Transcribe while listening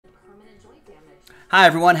Hi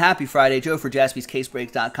everyone, happy Friday. Joe for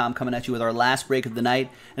jaspyscasebreaks.com coming at you with our last break of the night.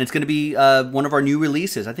 And it's going to be one of our new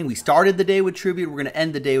releases. I think we started the day with Tribute. We're going to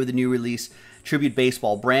end the day with a new release, Tribute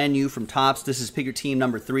Baseball. Brand new from Topps. This is Pick Your Team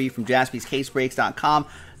number 3 from jaspyscasebreaks.com.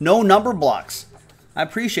 No number blocks. I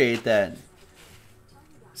appreciate that.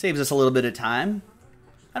 Saves us a little bit of time.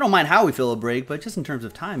 I don't mind how we fill a break, but just in terms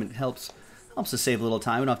of time, it helps us save a little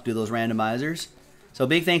time. We don't have to do those randomizers. So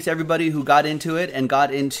big thanks to everybody who got into it and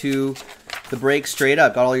got into the break straight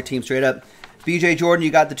up. Got all your teams straight up. BJ Jordan,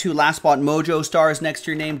 you got the 2 last spot mojo stars next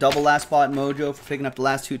to your name. Double last spot mojo for picking up the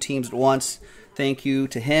last 2 teams at once. Thank you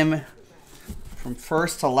to him. From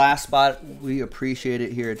first to last spot, we appreciate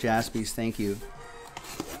it here at Jaspys. Thank you.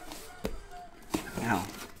 Now,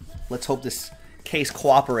 let's hope this case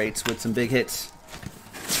cooperates with some big hits.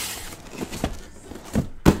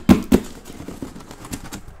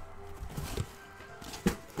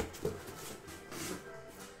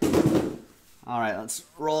 All right, let's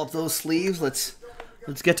roll up those sleeves. Let's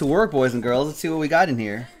get to work, boys and girls. Let's see what we got in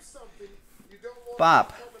here.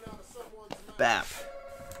 Bop. Bap.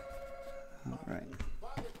 All right.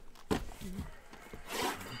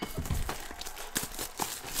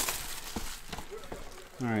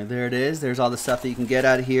 All right, there it is. There's all the stuff that you can get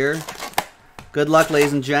out of here. Good luck,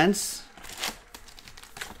 ladies and gents.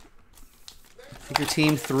 Pick your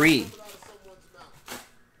team 3.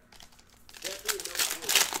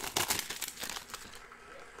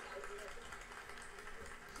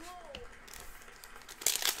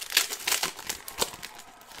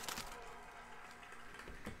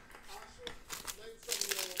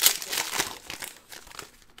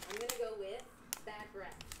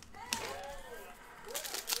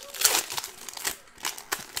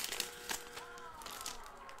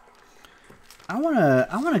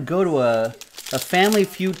 I wanna go to a Family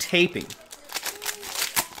Feud taping.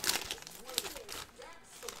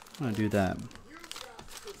 I'm gonna do that.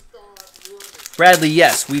 Bradley,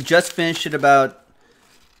 yes, we just finished it about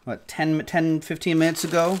what 10 15 minutes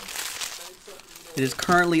ago. It is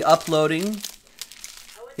currently uploading.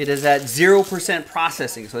 It is at 0%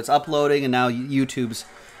 processing, so it's uploading, and now YouTube's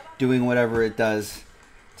doing whatever it does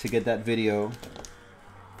to get that video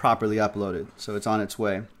properly uploaded. So it's on its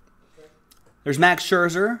way. There's Max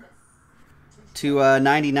Scherzer to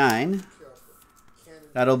 99.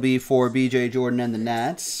 That'll be for BJ Jordan and the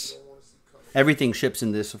Nats. Everything ships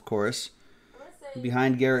in this, of course.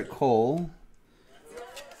 Behind Garrett Cole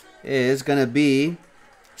is going to be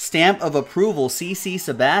Stamp of Approval, CC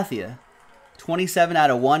Sabathia. 27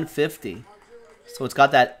 out of 150. So it's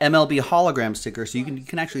got that MLB hologram sticker, so you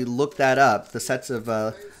can actually look that up, the sets of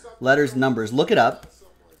letters and numbers. Look it up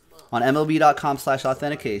on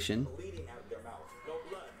MLB.com/authentication.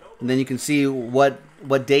 And then you can see what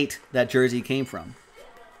date that jersey came from.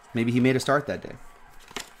 Maybe he made a start that day.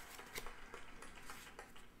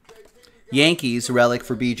 Yankees relic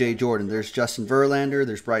for BJ Jordan. There's Justin Verlander.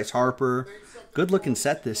 There's Bryce Harper. Good looking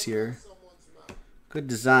set this year. Good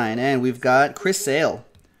design. And we've got Chris Sale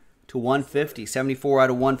to 150. 74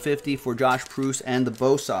 out of 150 for Josh Proust and the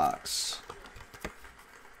Bo Sox.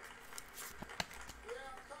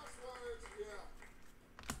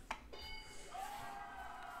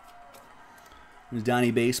 There's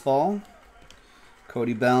Donnie Baseball.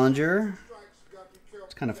 Cody Bellinger.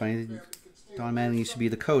 It's kind of funny. Don Manning used to be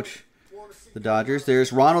the coach of the Dodgers.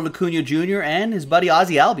 There's Ronald Acuna Jr. and his buddy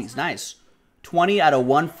Ozzie Albies. Nice. 20 out of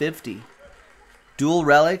 150. Dual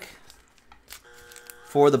relic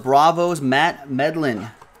for the Bravos. Matt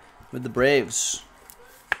Medlin with the Braves.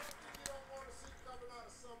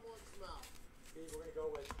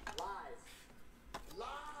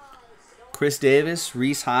 Chris Davis,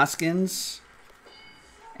 Rhys Hoskins.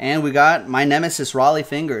 And we got my nemesis, Raleigh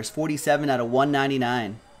Fingers, 47 out of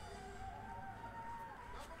 199.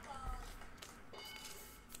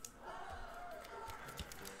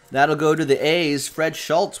 That'll go to the A's, Fred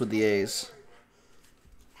Schultz with the A's.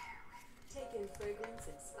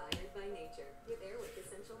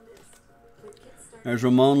 There's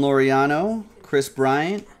Ramon Laureano, Chris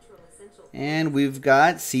Bryant, and we've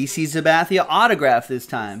got CC Sabathia autograph this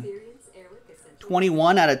time.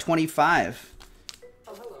 21 out of 25.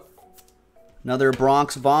 Another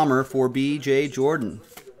Bronx Bomber for BJ Jordan.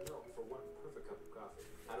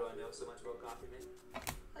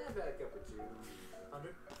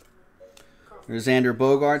 There's Xander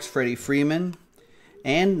Bogaerts, Freddie Freeman,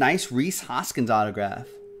 and nice Rhys Hoskins autograph.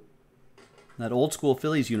 That old school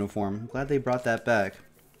Phillies uniform. I'm glad they brought that back.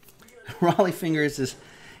 Raleigh Fingers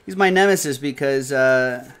he's my nemesis because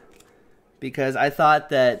I thought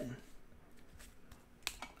that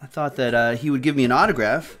he would give me an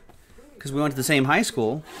autograph because we went to the same high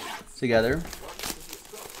school together.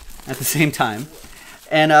 at the same time.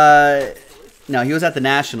 And no, he was at the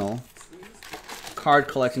National Card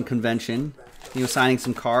Collection Convention. He was signing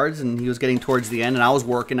some cards, and he was getting towards the end, and I was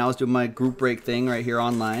working. I was doing my group break thing right here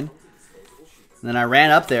online. And then I ran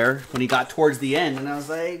up there when he got towards the end, and I was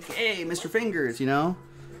like, hey, Mr. Fingers, you know?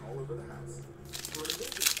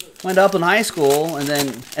 Went up in high school, and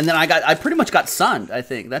then I pretty much got sunned, I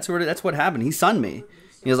think. That's what happened. He sunned me.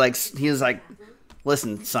 He was like,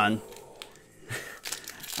 listen, son,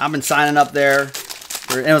 I've been signing up there.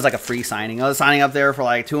 And it was like a free signing. I was signing up there for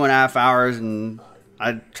like 2.5 hours, and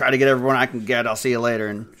I try to get everyone I can get. I'll see you later.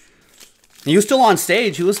 And he was still on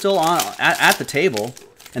stage. He was still on at the table.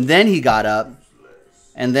 And then he got up,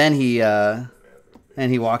 and then he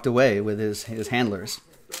walked away with his handlers.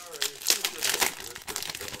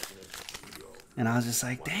 And I was just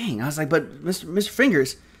like, dang. I was like, but Mr.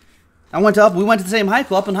 Fingers, we went to the same high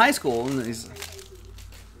school, up in high school. And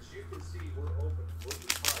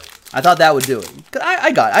I thought that would do it.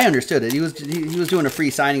 I understood it. He was doing a free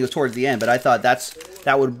signing. He was towards the end, but I thought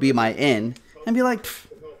that would be my in, and be like,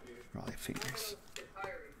 Raleigh Fingers.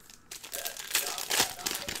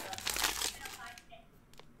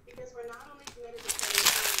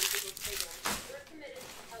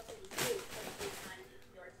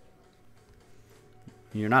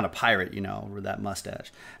 You're not a pirate, you know, with that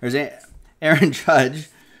mustache. There's Aaron Judge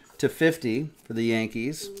to 50 for the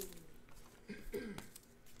Yankees.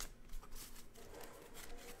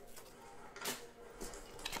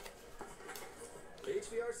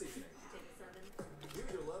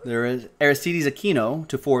 There is Aristides Aquino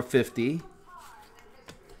to 450.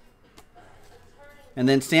 And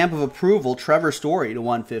then stamp of approval, Trevor Story to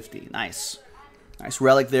 150. Nice. Nice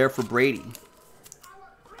relic there for Brady.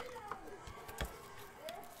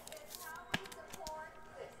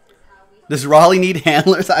 Does Raleigh need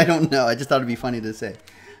handlers? I don't know. I just thought it'd be funny to say.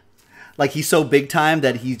 Like, he's so big time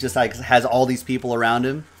that he just like has all these people around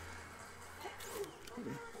him.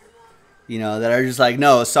 You know, that are just like,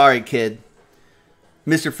 no, sorry, kid.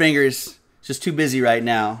 Mr. Fingers just too busy right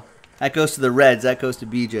now. That goes to the Reds. That goes to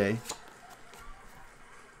BJ.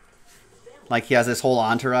 Like, he has this whole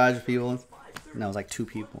entourage of people. No, it was like 2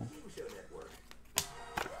 people.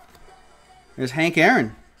 There's Hank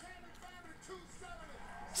Aaron.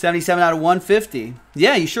 77 out of 150.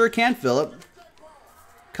 Yeah, you sure can, Philip.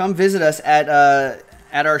 Come visit us at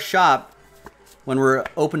our shop when we're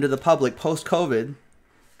open to the public post-COVID.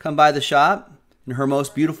 Come by the shop in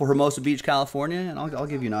beautiful Hermosa Beach, California, and I'll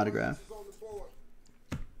give you an autograph.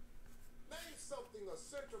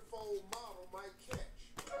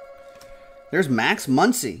 There's Max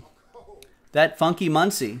Muncy. That funky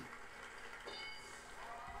Muncy.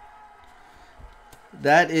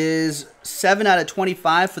 That is 7 out of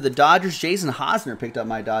 25 for the Dodgers. Jason Hosner picked up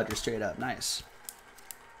my Dodgers straight up. Nice.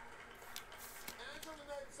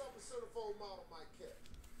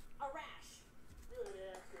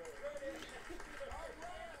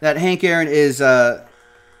 That Hank Aaron is,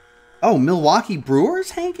 Milwaukee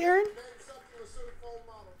Brewers, Hank Aaron?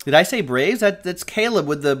 Did I say Braves? That's Caleb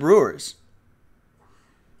with the Brewers.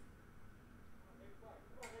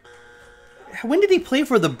 When did he play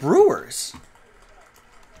for the Brewers?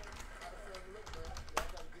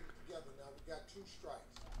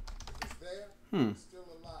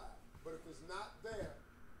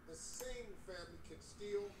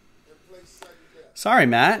 Sorry,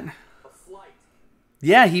 Matt.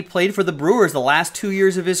 Yeah, he played for the Brewers the last 2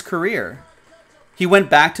 years of his career. He went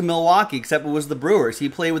back to Milwaukee, except it was the Brewers. He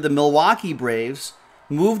played with the Milwaukee Braves,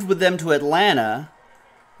 moved with them to Atlanta,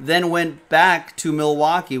 then went back to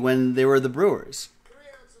Milwaukee when they were the Brewers.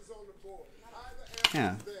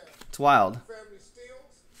 Yeah, it's wild.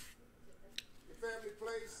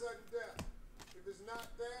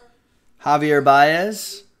 Javier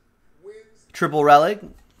Baez, triple relic.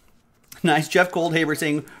 Nice. Jeff Goldhaber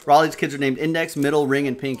saying Raleigh's kids are named Index, Middle, Ring,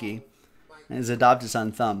 and Pinky. And his adopted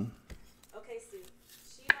son, Thumb. Okay, Sue.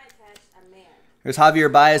 She might catch a man. There's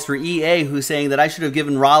Javier Baez for EA, who's saying that I should have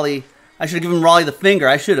given Raleigh the finger.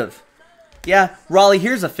 I should have. Yeah, Raleigh,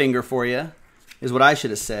 here's a finger for you, is what I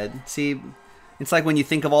should have said. See, it's like when you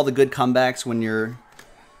think of all the good comebacks when you're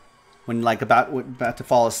about to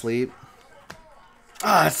fall asleep.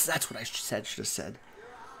 That's what I should have said.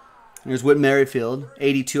 There's Whit Merrifield,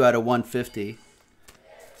 82 out of 150.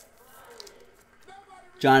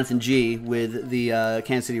 Jonathan G. with the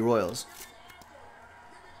Kansas City Royals.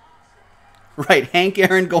 Right, Hank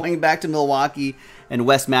Aaron going back to Milwaukee and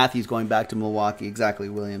Wes Matthews going back to Milwaukee. Exactly,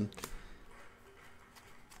 William.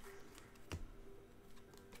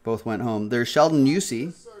 Both went home. There's Sheldon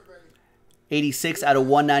Yusey, 86 out of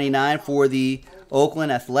 199 for the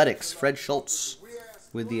Oakland Athletics. Fred Schultz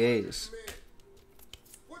with the A's.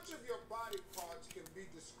 cards can be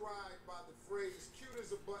described by the phrase "cute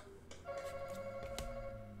as a button."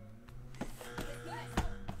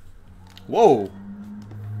 Whoa.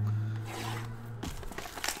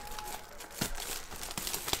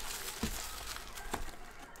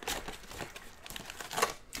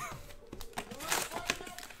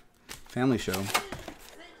 Family show. His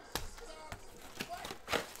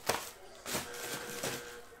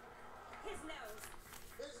nose.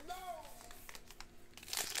 His nose.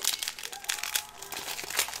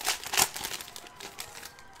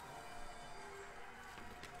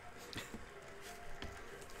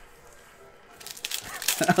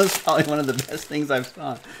 That was probably one of the best things I've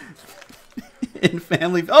saw in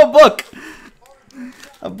family. Oh, book,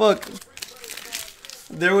 a book.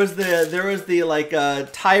 There was the like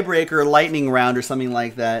tiebreaker lightning round or something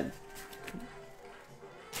like that,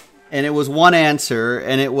 and it was one answer,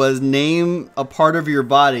 and it was name a part of your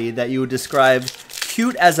body that you would describe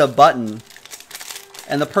cute as a button,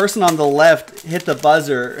 and the person on the left hit the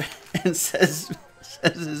buzzer and says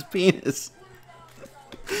his penis.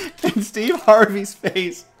 And Steve Harvey's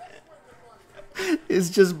face is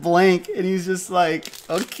just blank, and he's just like,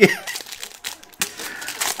 okay.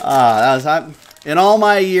 In all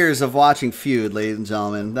my years of watching Feud, ladies and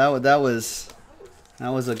gentlemen, that was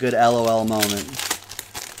a good LOL moment.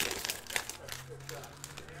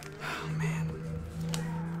 Oh man,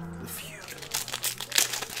 the Feud.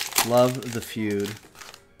 Love the Feud.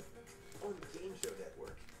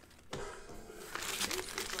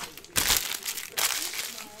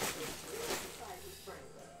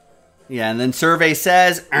 Yeah, and then survey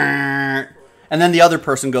says, and then the other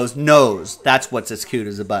person goes, nose. That's what's as cute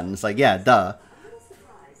as a button. It's like, yeah, duh.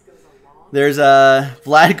 There's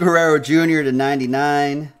Vlad Guerrero Jr. to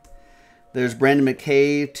 99. There's Brandon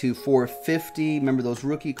McKay to 450. Remember, those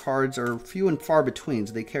rookie cards are few and far between,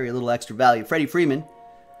 so they carry a little extra value. Freddie Freeman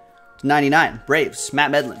to 99. Braves,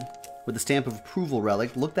 Matt Medlin with the stamp of approval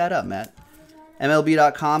relic. Look that up, Matt.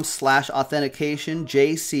 MLB.com/authentication,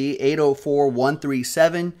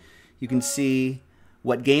 JC804137. You can see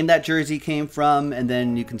what game that jersey came from, and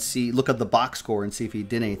then you can look up the box score and see if he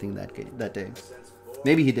did anything that day.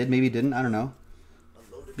 Maybe he did, maybe he didn't. I don't know.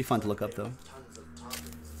 It'd be fun to look up, though.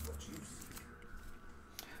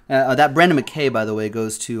 That Brandon McKay, by the way,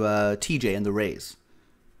 goes to TJ and the Rays.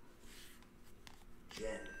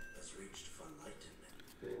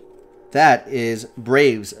 That is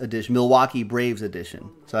Braves edition, Milwaukee Braves edition.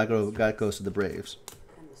 So that goes to the Braves.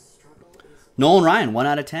 Nolan Ryan, 1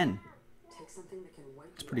 out of 10.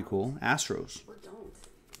 It's pretty cool. Astros.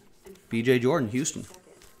 BJ Jordan, Houston.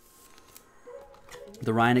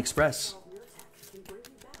 The Ryan Express.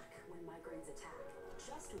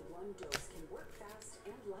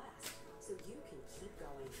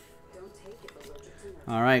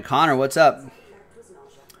 All right, Connor, what's up?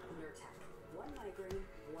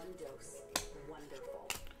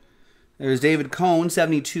 There's David Cohn,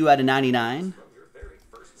 72 out of 99.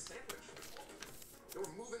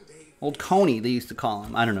 Old Coney, they used to call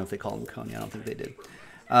him. I don't know if they called him Coney. I don't think they did.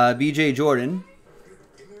 BJ Jordan.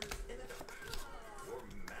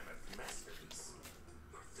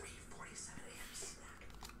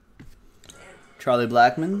 Charlie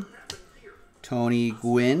Blackmon. Tony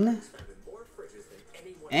Gwynn.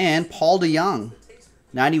 And Paul DeYoung.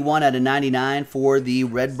 91 out of 99 for the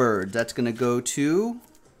Redbirds. That's going to go to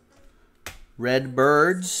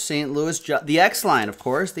Redbirds, St. Louis. The X-Line, of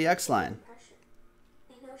course. The X-Line.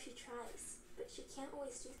 I know she tries, but she can't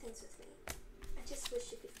always do things with me. I just wish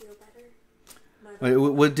she could feel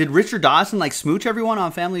better. Wait, did Richard Dawson like smooch everyone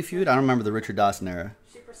on Family Feud? I don't remember the Richard Dawson era.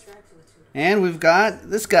 And we've got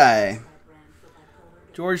this guy.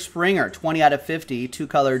 George Springer, 20 out of 50,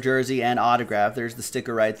 2-color jersey and autograph. There's the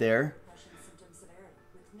sticker right there.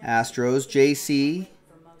 Astros, JC,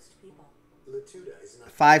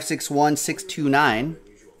 561629.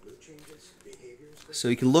 So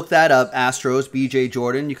you can look that up, Astros, BJ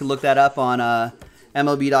Jordan. You can look that up on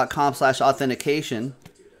MLB.com/authentication.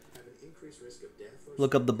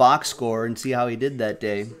 Look up the box score and see how he did that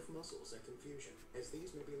day.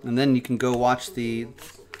 And then you can go watch the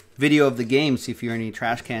video of the game, see if you hear any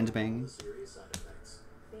trash cans banging.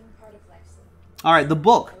 All right, the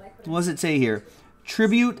book. What does it say here?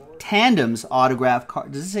 Tribute Tandems autograph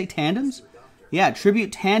card. Does it say Tandems? Yeah,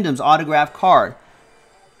 Tribute Tandems autograph card.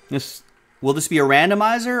 Will this be a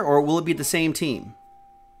randomizer, or will it be the same team?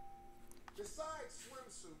 Besides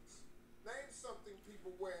swimsuits, name something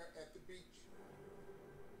people wear at the beach.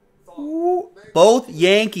 Ooh, both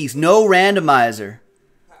Yankees, no randomizer.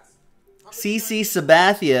 CC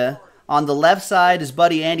Sabathia on the left side, his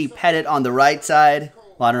buddy Andy Pettitte on the right side.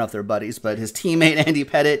 Well, I don't know if they're buddies, but his teammate Andy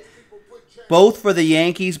Pettitte. Both for the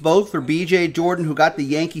Yankees, both for B.J. Jordan, who got the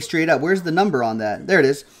Yankees straight up. Where's the number on that? There it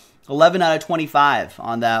is. 11 out of 25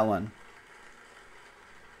 on that one.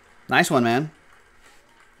 Nice one, man.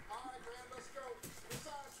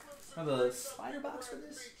 Have a slider box for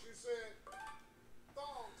this?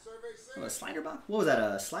 Oh, a slider box? What was that,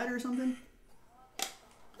 a slider or something?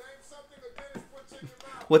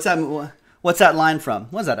 What's that line from?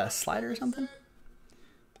 Was that a slider or something?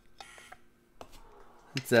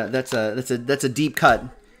 That's a deep cut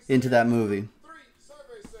into that movie.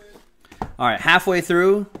 All right, halfway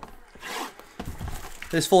through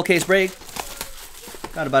this full case break.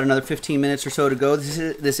 Got about another 15 minutes or so to go.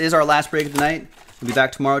 This is our last break of the night. We'll be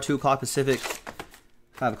back tomorrow, 2 o'clock Pacific,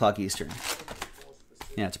 5 o'clock Eastern.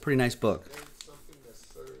 Yeah, it's a pretty nice book.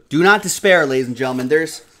 Do not despair, ladies and gentlemen.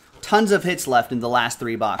 There's tons of hits left in the last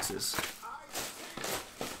 3 boxes.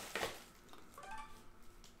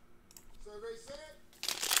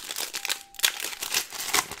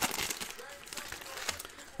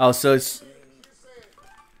 Oh, so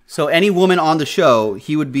any woman on the show,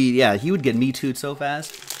 he would get Me Too'd so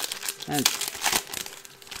fast. And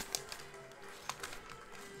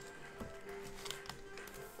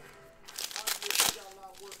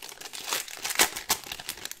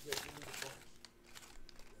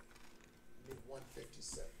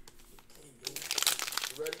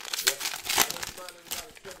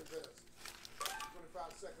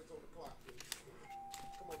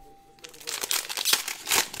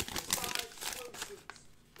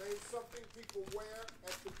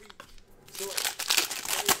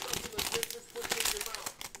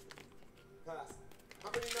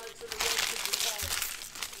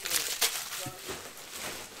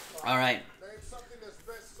all right.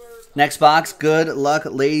 Next box. Good luck,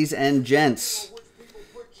 ladies and gents.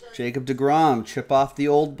 Jacob deGrom, chip off the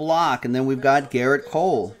old block. And then we've got Garrett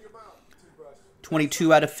Cole.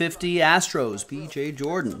 22 out of 50, Astros, B.J.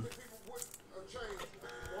 Jordan.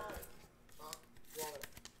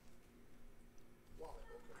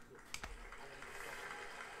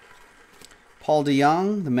 Paul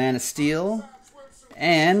DeYoung, the Man of Steel.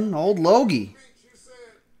 And old Logie.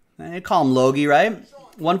 They call him Logie, right?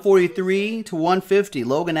 143 to 150.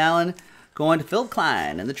 Logan Allen going to Phil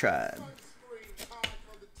Klein and the Tribe.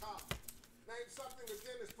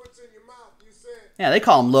 Yeah, they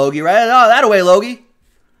call him Logie, right? Oh, that away, Logie.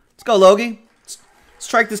 Let's go, Logie. Let's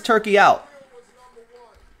strike this turkey out.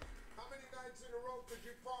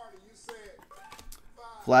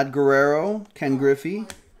 Vlad Guerrero, Ken Griffey,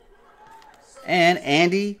 and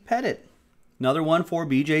Andy Pettitte. Another one for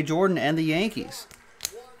B.J. Jordan and the Yankees.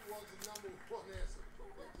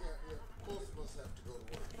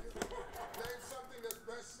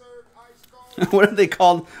 What if they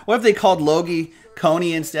called Logie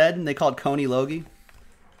Coney instead, and they called Coney Logie?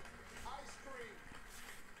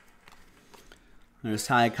 There's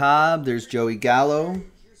Ty Cobb. There's Joey Gallo,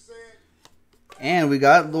 and we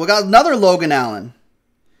got another Logan Allen.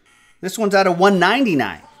 This one's out of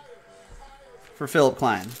 199 for Philip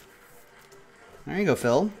Klein. There you go,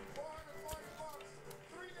 Phil.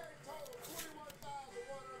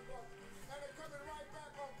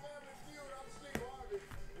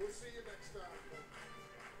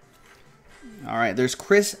 All right, there's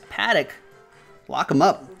Chris Paddock. Lock him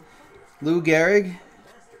up. Lou Gehrig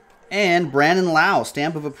and Brandon Lau.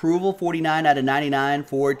 Stamp of approval, 49 out of 99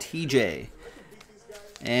 for TJ.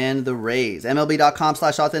 And the Rays.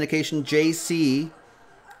 MLB.com/authentication JC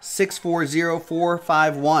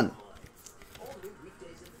 640451.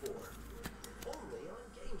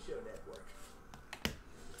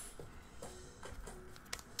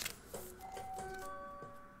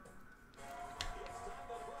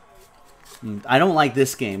 I don't like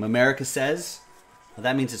this game. America says. Well,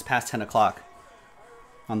 that means it's past 10 o'clock.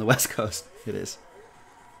 On the West Coast, it is.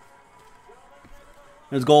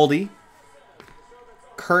 There's Goldie.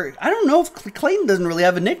 Kurt. I don't know if Clayton doesn't really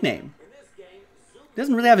have a nickname.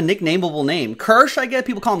 Doesn't really have a nicknameable name. Kirsch, I guess.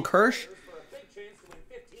 People call him Kirsch.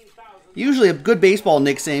 Usually a good baseball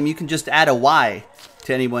nickname, you can just add a Y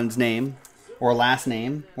to anyone's name. Or last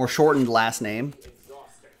name. Or shortened last name.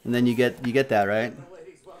 And then you get that, right?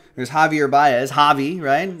 There's Javier Baez, Javi,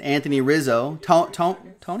 right? Anthony Rizzo,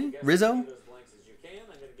 Tony Rizzo,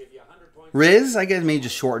 Riz. I guess maybe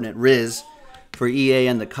just shorten it, Riz, for EA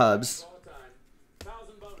and the Cubs.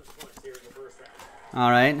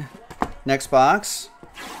 All right, next box.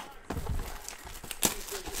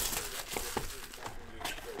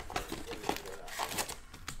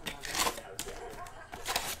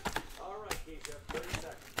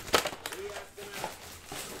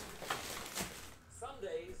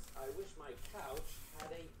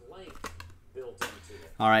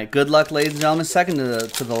 All right, good luck, ladies and gentlemen. Second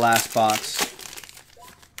to the last box.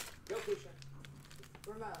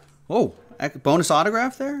 Oh, bonus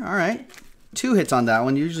autograph there? All right. 2 hits on that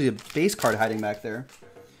one. Usually a base card hiding back there.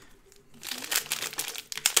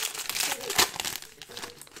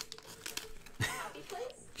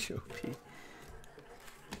 Joe P.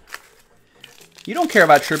 You don't care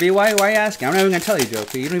about tribute. Why are you asking? I'm not even going to tell you, Joe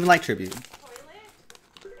P. You don't even like tribute.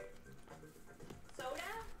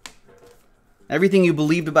 Everything you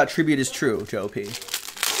believed about tribute is true, Joe P.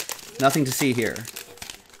 Nothing to see here.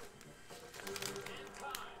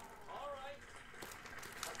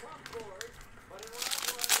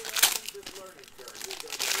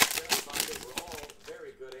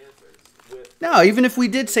 No, even if we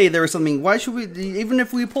did say there was something, why should we, even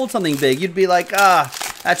if we pulled something big, you'd be like, ah,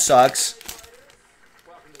 that sucks.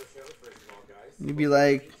 You'd be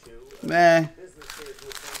like, meh.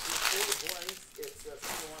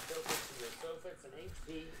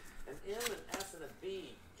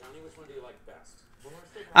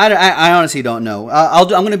 I honestly don't know. I'm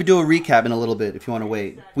going to do a recap in a little bit if you want to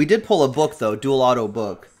wait. We did pull a book, though, dual auto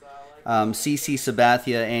book. CC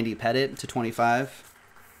Sabathia, Andy Pettit to 25.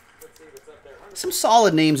 Some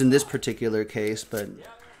solid names in this particular case, but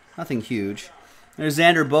nothing huge. There's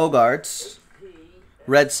Xander Bogaerts,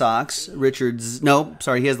 Red Sox. Richards, no,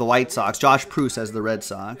 sorry, he has the White Sox. Josh Proust has the Red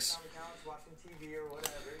Sox.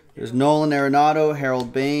 There's Nolan Arenado,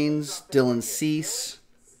 Harold Baines, Dylan Cease.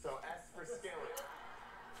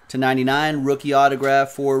 To 99, rookie autograph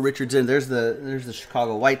for Richardson. There's the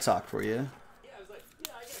Chicago White Sox for you.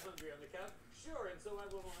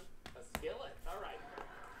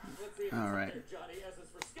 All right.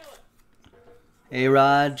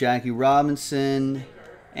 A-Rod, Jackie Robinson,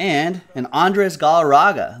 and an Andres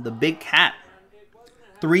Galarraga, the big cat.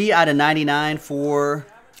 3 out of 99 for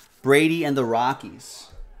Brady and the Rockies.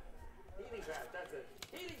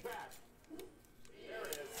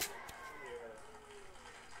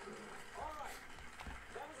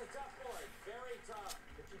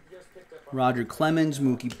 Roger Clemens,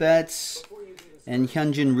 Mookie Betts, and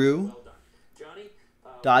Hyunjin Ryu.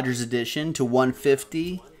 Dodgers edition to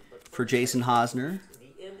 150 for Jason Hosner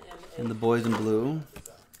and the boys in blue.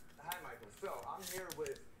 Hi, Michael. So I'm here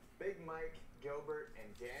with Big Mike, Gilbert,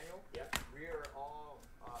 and Daniel. Yep. We are all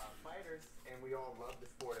fighters, and we all love the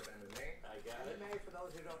sport of MMA. I got it. MMA, for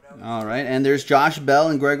those who don't know. All right, and there's Josh Bell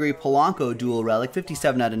and Gregory Polanco dual relic,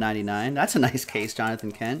 57 out of 99. That's a nice case,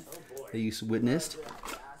 Jonathan Kent, that you witnessed.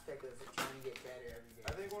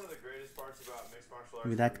 I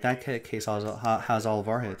mean, that case has all of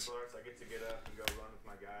our hits.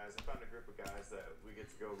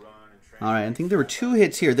 All right, I think there were 2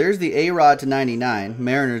 hits here. There's the A-Rod to 99,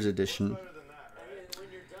 Mariners edition.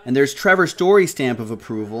 And there's Trevor Story stamp of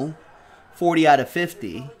approval, 40 out of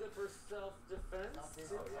 50.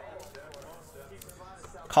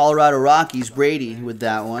 Colorado Rockies, Brady with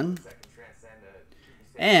that one.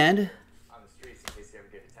 And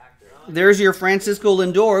there's your Francisco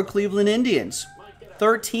Lindor, Cleveland Indians.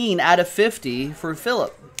 13 out of 50 for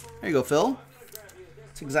Philip. There you go, Phil.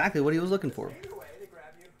 That's exactly what he was looking for. Number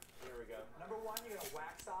 1, you're going to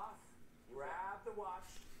wax off, grab the watch,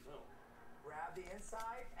 grab the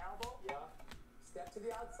inside elbow, step to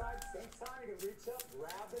the outside, same time, you can reach up,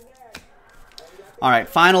 grab the neck. All right,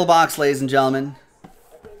 final box, ladies and gentlemen.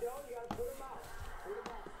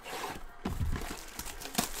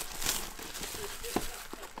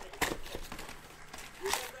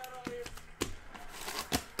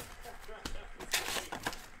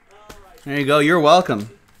 There you go. You're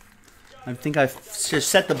welcome. I think I've just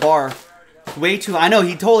set the bar way too. I know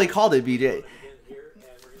he totally called it, BJ.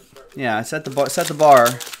 Yeah, I set the bar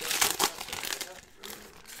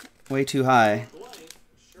way too high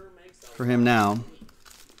for him now.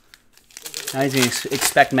 Now he's gonna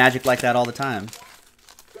expect magic like that all the time.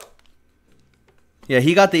 Yeah,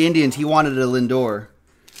 he got the Indians. He wanted a Lindor.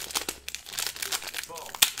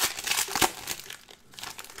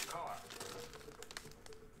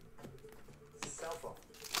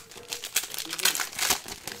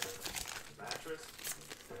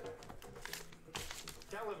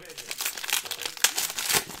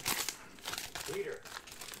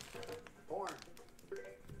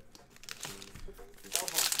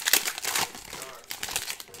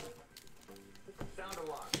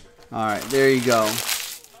 All right, there you go.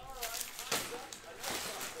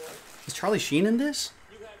 Is Charlie Sheen in this?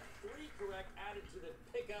 You have 3 correct added to the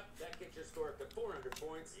pickup. That gets your score up to 400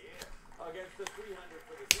 points. Against the 300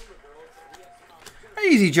 for the Zuma girls.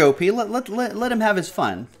 Easy, Joe P. Let him have his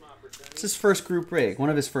fun. It's his first group break. One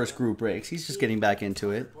of his first group breaks. He's just getting back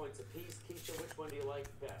into it. Points apiece. Keisha, which one do you like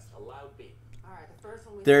best? A loud beat. All right, the first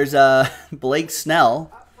one There's Blake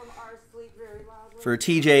Snell for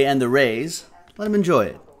TJ and the Rays. Let him enjoy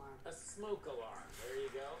it. A smoke alarm. There you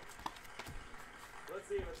go. Let's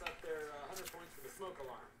see if it's up there. 100 points for the smoke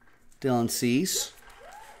alarm. Dylan Cease.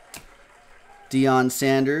 Deion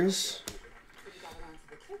Sanders.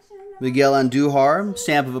 Miguel Andujar,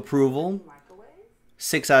 stamp of approval.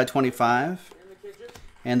 6 out of 25.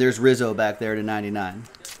 And there's Rizzo back there to 99.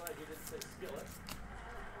 Just glad you didn't say skillet.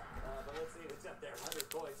 But let's see what's up there. 100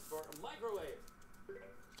 points for a microwave.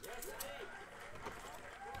 Yes,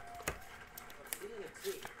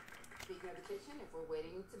 indeed. Speaking of the kitchen, if we're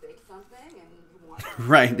waiting to bake something and you want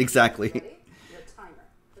Right, exactly. ready, your timer.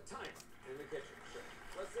 The timer in the kitchen. Sure.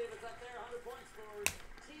 Let's see if it's up there. 100 points for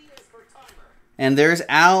T is for timer. And there's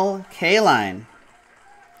Al Kaline.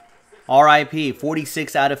 RIP,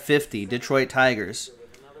 46 out of 50. Detroit Tigers.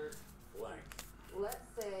 Another blank. Let's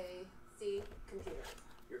say C, computer.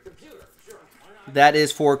 Your computer. Sure. Why not? That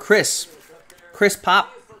is for Chris. Chris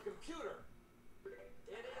Pop T is for computer.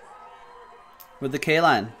 It is with the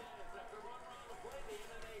Kaline.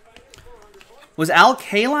 Was Al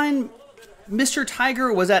Kaline Mr. Tiger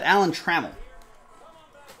or was that Alan Trammell?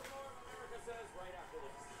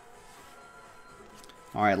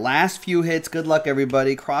 All right, last few hits. Good luck,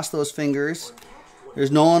 everybody. Cross those fingers.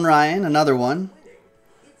 There's Nolan Ryan, another one.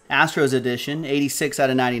 Astros edition, 86 out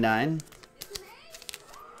of 99.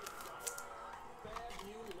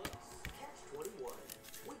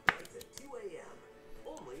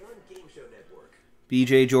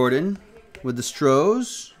 BJ Jordan with the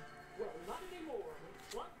Stros.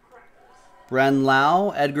 Bren Lau,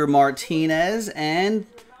 Edgar Martinez, and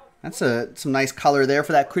that's some nice color there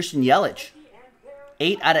for that Christian Yelich.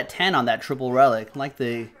 8 out of 10 on that triple relic. I like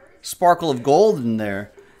the sparkle of gold in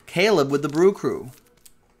there. Caleb with the Brew Crew.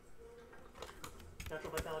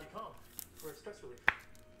 Natural Vitality Calm for stress relief.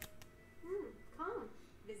 Calm.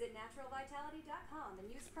 Visit naturalvitality.com and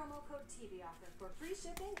use promo code TV offer for free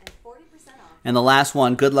shipping and 40% off. And the last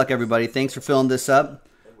one. Good luck, everybody. Thanks for filling this up.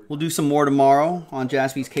 We'll do some more tomorrow on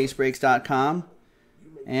jaspyscasebreaks.com.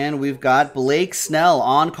 And we've got Blake Snell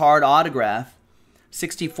on-card autograph.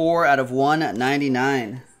 64 out of 199.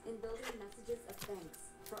 And building messages of thanks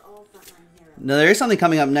for all frontline heroes. Now, there is something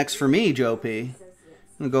coming up next for me, Joe P. I'm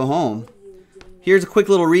going to go home. Here's a quick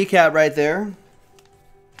little recap right there. I'm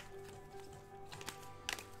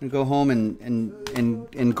going to go home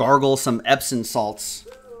and gargle some Epsom salts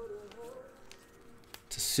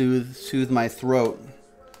to soothe my throat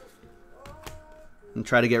and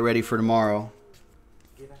try to get ready for tomorrow.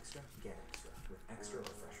 Give extra, get extra with extra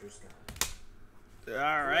refreshers go.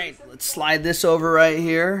 All right, let's slide this over right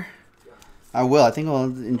here. I will. I think I'll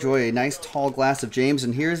enjoy a nice tall glass of James.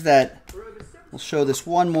 And here's that. We'll show this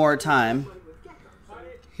one more time.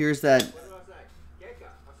 Here's that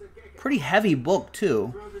pretty heavy book,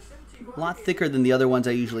 too. A lot thicker than the other ones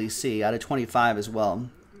I usually see, out of 25 as well.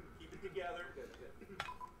 keep it together.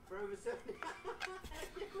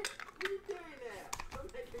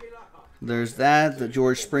 There's that. The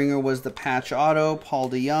George Springer was the patch auto. Paul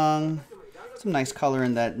DeYoung. Some nice color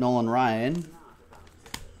in that Nolan Ryan.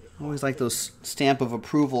 Always like those stamp of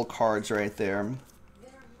approval cards right there. There are more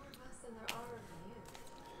of us than there are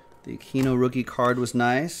of you. The Aquino rookie card was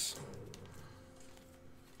nice.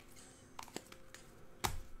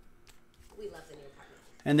 We love the new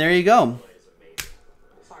apartment. And there you go.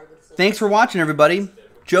 Thanks for watching, everybody.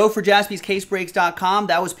 Joe for JaspysCaseBreaks.com.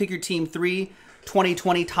 That was Pick Your Team 3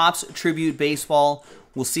 2020 Topps Tribute Baseball.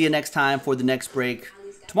 We'll see you next time for the next break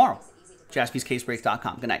tomorrow.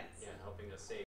 JaspysCaseBreaks.com. Good night.